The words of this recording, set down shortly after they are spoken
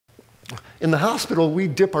In the hospital, we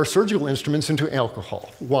dip our surgical instruments into alcohol.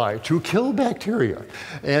 Why? To kill bacteria.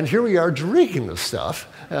 And here we are drinking this stuff.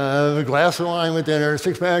 A glass of wine with dinner,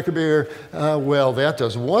 6-pack of beer. Well, that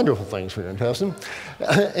does wonderful things for your intestine.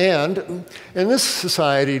 And in this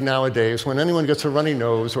society nowadays, when anyone gets a runny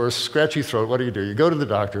nose or a scratchy throat, what do? You go to the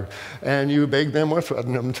doctor and you beg them or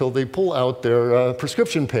threaten them until they pull out their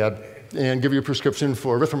prescription pad and give you a prescription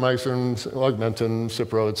for erythromycin, Augmentin,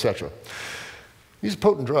 Cipro, etc. These are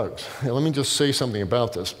potent drugs. Now, let me just say something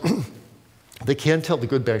about this. They can't tell the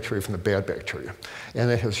good bacteria from the bad bacteria, and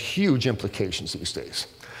that has huge implications these days.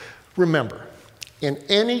 Remember, in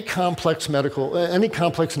any complex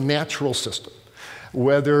natural system,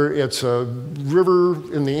 whether it's a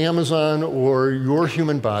river in the Amazon or your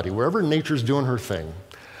human body, wherever nature's doing her thing,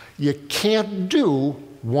 you can't do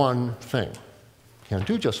one thing. You can't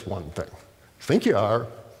do just one thing. You think you are,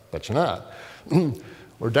 but you're not.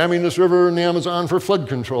 We're damming this river in the Amazon for flood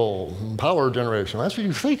control and power generation. That's what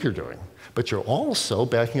you think you're doing. But you're also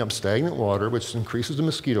backing up stagnant water, which increases the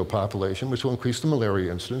mosquito population, which will increase the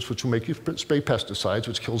malaria incidence, which will make you spray pesticides,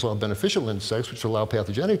 which kills all beneficial insects, which allow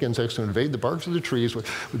pathogenic insects to invade the barks of the trees, which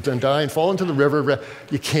would then die and fall into the river.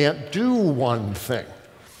 You can't do one thing.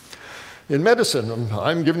 In medicine,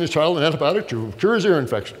 I'm giving this child an antibiotic to cure his ear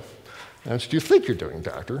infection. That's what you think you're doing,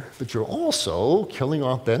 doctor, but you're also killing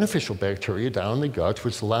off beneficial bacteria down in the gut,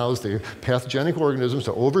 which allows the pathogenic organisms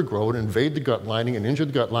to overgrow and invade the gut lining and injure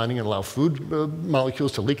the gut lining and allow food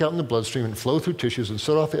molecules to leak out in the bloodstream and flow through tissues and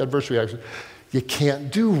set off adverse reactions. You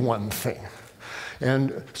can't do one thing.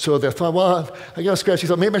 And so they thought, well, I got a scratchy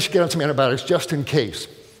thought, maybe I should get on some antibiotics just in case.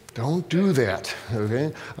 Don't do that,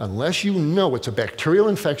 okay? Unless you know it's a bacterial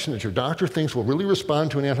infection that your doctor thinks will really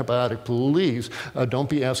respond to an antibiotic, please don't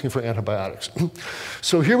be asking for antibiotics.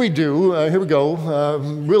 So here we go,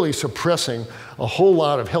 really suppressing a whole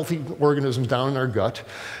lot of healthy organisms down in our gut.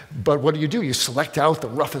 But what do? You select out the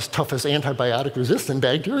roughest, toughest antibiotic-resistant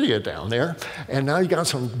bacteria down there, and now you got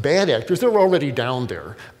some bad actors. They're already down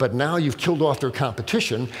there, but now you've killed off their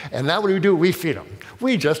competition, and now what do? We feed them.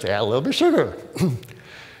 We just add a little bit of sugar.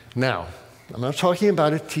 Now, I'm not talking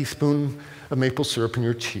about a teaspoon of maple syrup in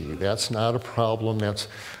your tea. That's not a problem. That's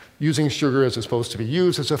using sugar as it's supposed to be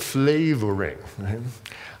used as a flavoring. Right?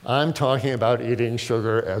 I'm talking about eating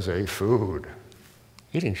sugar as a food.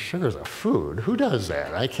 Eating sugar as a food? Who does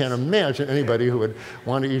that? I can't imagine anybody who would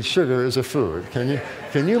want to eat sugar as a food. Can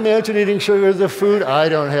you imagine eating sugar as a food? I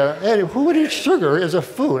don't have any. Who would eat sugar as a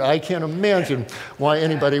food? I can't imagine why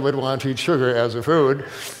anybody would want to eat sugar as a food.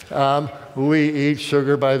 We eat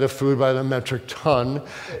sugar by the metric ton,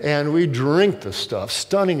 and we drink the stuff,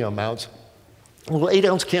 stunning amounts. Well,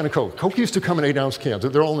 8-ounce can of Coke. Coke used to come in 8-ounce cans.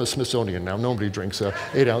 They're all in the Smithsonian now. Nobody drinks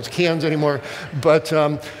 8-ounce cans anymore. But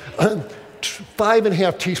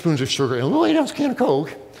 5½ teaspoons of sugar in a little 8-ounce can of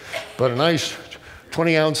Coke, but a nice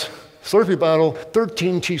 20-ounce Slurpee bottle,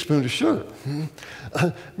 13 teaspoons of sugar.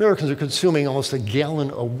 Americans are consuming almost 1 gallon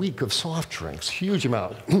a week of soft drinks, huge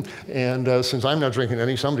amount. And since I'm not drinking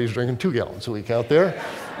any, somebody's drinking 2 gallons a week out there.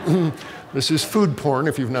 This is food porn,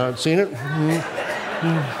 if you've not seen it.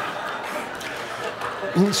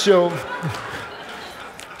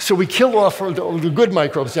 So we kill off the good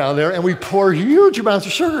microbes down there, and we pour huge amounts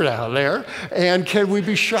of sugar down there, and can we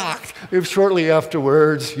be shocked if shortly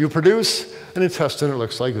afterwards you produce an intestine that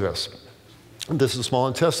looks like this? This is a small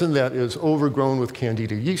intestine that is overgrown with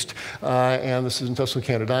candida yeast, and this is intestinal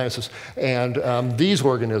candidiasis. And these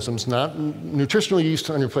organisms, not nutritional yeast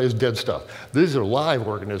on your plate, is dead stuff. These are live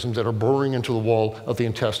organisms that are boring into the wall of the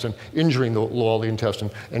intestine, injuring the wall of the intestine,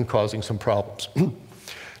 and causing some problems.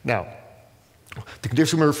 Now, the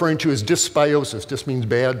condition we're referring to is dysbiosis. Dis means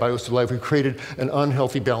bad, bios to life. We've created an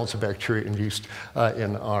unhealthy balance of bacteria and yeast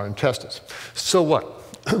in our intestines. So what?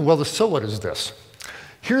 Well, the so what is this.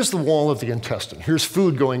 Here's the wall of the intestine. Here's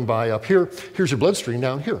food going by up here. Here's your bloodstream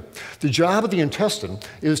down here. The job of the intestine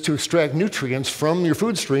is to extract nutrients from your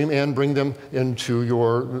food stream and bring them into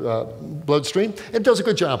your bloodstream. It does a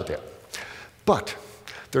good job at that. But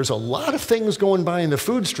there's a lot of things going by in the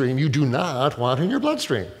food stream you do not want in your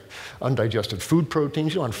bloodstream. Undigested food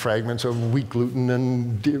proteins, you want fragments of wheat gluten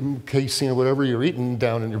and casein or whatever you're eating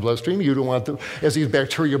down in your bloodstream. You don't want them, as these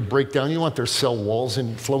bacteria break down, you don't want their cell walls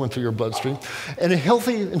flowing through your bloodstream. And a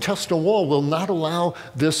healthy intestinal wall will not allow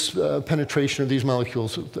this penetration of these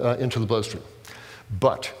molecules into the bloodstream.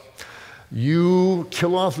 But you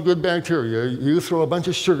kill off the good bacteria, you throw a bunch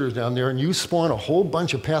of sugars down there, and you spawn a whole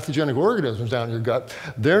bunch of pathogenic organisms down in your gut.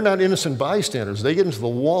 They're not innocent bystanders. They get into the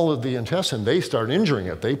wall of the intestine, they start injuring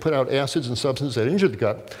it. They put out acids and substances that injure the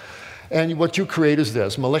gut. And what you create is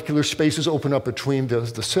this. Molecular spaces open up between the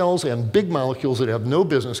cells, and big molecules that have no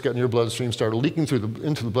business getting in your bloodstream start leaking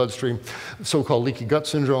into the bloodstream, so-called leaky gut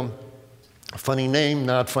syndrome. Funny name,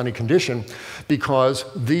 not funny condition, because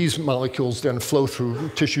these molecules then flow through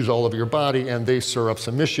tissues all over your body and they stir up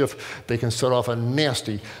some mischief. They can set off a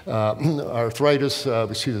nasty arthritis.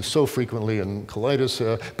 We see this so frequently in colitis,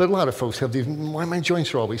 but a lot of folks have these, why my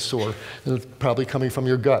joints are always sore? It's probably coming from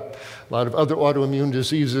your gut. A lot of other autoimmune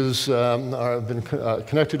diseases have been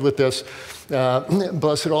connected with this.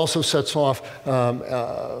 Plus, it also sets off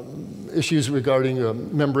issues regarding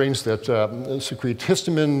membranes that secrete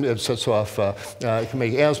histamine. It sets off, it can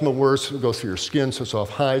make asthma worse. It goes through your skin, sets off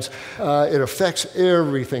hives. It affects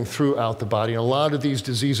everything throughout the body. And a lot of these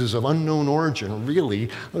diseases of unknown origin really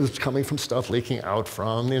is coming from stuff leaking out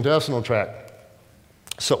from the intestinal tract.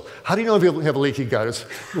 So, how do you know if you have a leaky gut? It's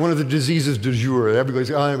one of the diseases du jour.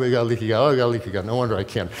 Everybody's, oh, I got a leaky gut. Oh, I got a leaky gut. No wonder I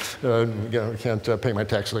can't pay my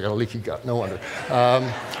taxes. I got a leaky gut. No wonder.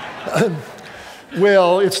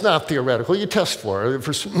 Well, it's not theoretical. You test for it.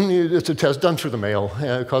 It's a test done through the mail.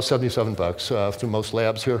 It costs $77 through most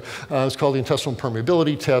labs here. It's called the intestinal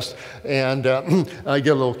permeability test. And I get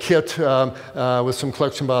a little kit with some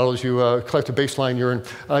collection bottles. You collect a baseline urine.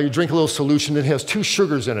 You drink a little solution. It has 2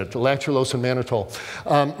 sugars in it, lactulose and mannitol.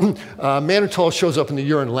 Mannitol shows up in the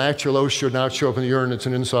urine. Lactulose should not show up in the urine. It's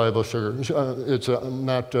an insoluble sugar. It's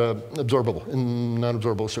not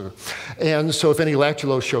non-absorbable sugar. And so if any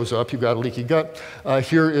lactulose shows up, you've got a leaky gut.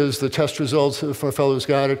 Here is the test results for a fellow who's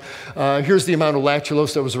got it. Here's the amount of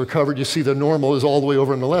lactulose that was recovered. You see the normal is all the way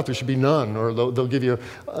over on the left. There should be none, or they'll give you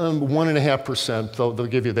 1.5%. They'll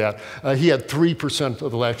give you that. He had 3% of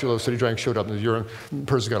the lactulose that he drank showed up in the urine. The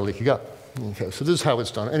person's got a leaky gut. Okay, so this is how it's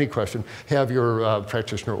done. Any question, have your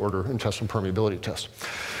practitioner order intestinal permeability test.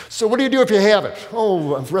 So what do you do if you have it?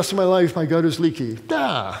 Oh, the rest of my life, my gut is leaky.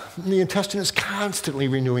 The intestine is constantly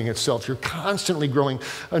renewing itself. You're constantly growing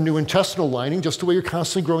a new intestinal lining, just the way you're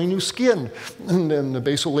constantly growing new skin. And then the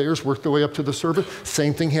basal layers work their way up to the surface.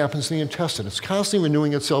 Same thing happens in the intestine. It's constantly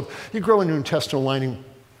renewing itself. You grow a new intestinal lining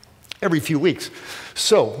every few weeks.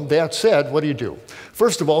 So, that said, what do?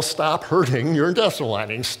 First of all, stop hurting your intestinal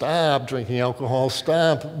lining. Stop drinking alcohol.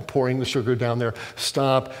 Stop pouring the sugar down there.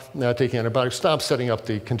 Stop taking antibiotics. Stop setting up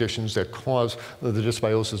the conditions that cause the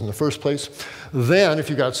dysbiosis in the first place. Then, if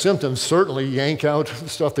you've got symptoms, certainly yank out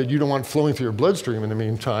stuff that you don't want flowing through your bloodstream in the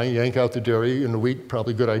meantime. Yank out the dairy and the wheat,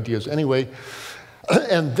 probably good ideas anyway.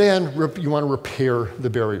 And then you want to repair the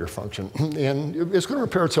barrier function. And it's going to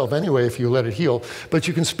repair itself anyway if you let it heal, but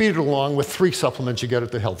you can speed it along with 3 supplements you get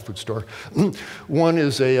at the health food store. One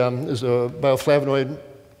is a bioflavonoid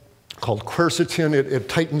called quercetin. It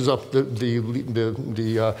tightens up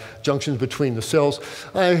the junctions between the cells.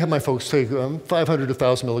 I have my folks take 500 to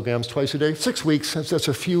 1,000 milligrams twice a day, 6 weeks. That's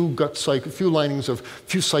a few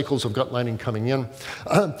cycles of gut lining coming in.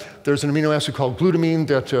 There's an amino acid called glutamine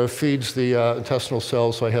that feeds the intestinal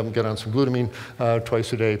cells, so I have them get on some glutamine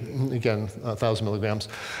twice a day, again, 1,000 milligrams.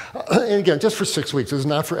 And again, just for 6 weeks. This is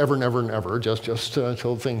not forever and ever and ever, just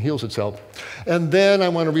until the thing heals itself. And then I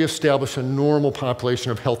want to reestablish a normal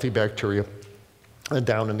population of healthy bacteria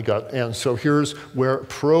down in the gut. And so here's where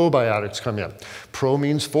probiotics come in. Pro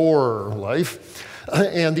means for life.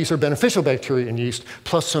 And these are beneficial bacteria and yeast,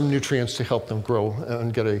 plus some nutrients to help them grow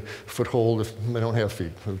and get a foothold if they don't have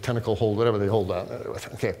feet, a tentacle hold, whatever they hold on with.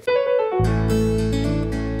 Okay.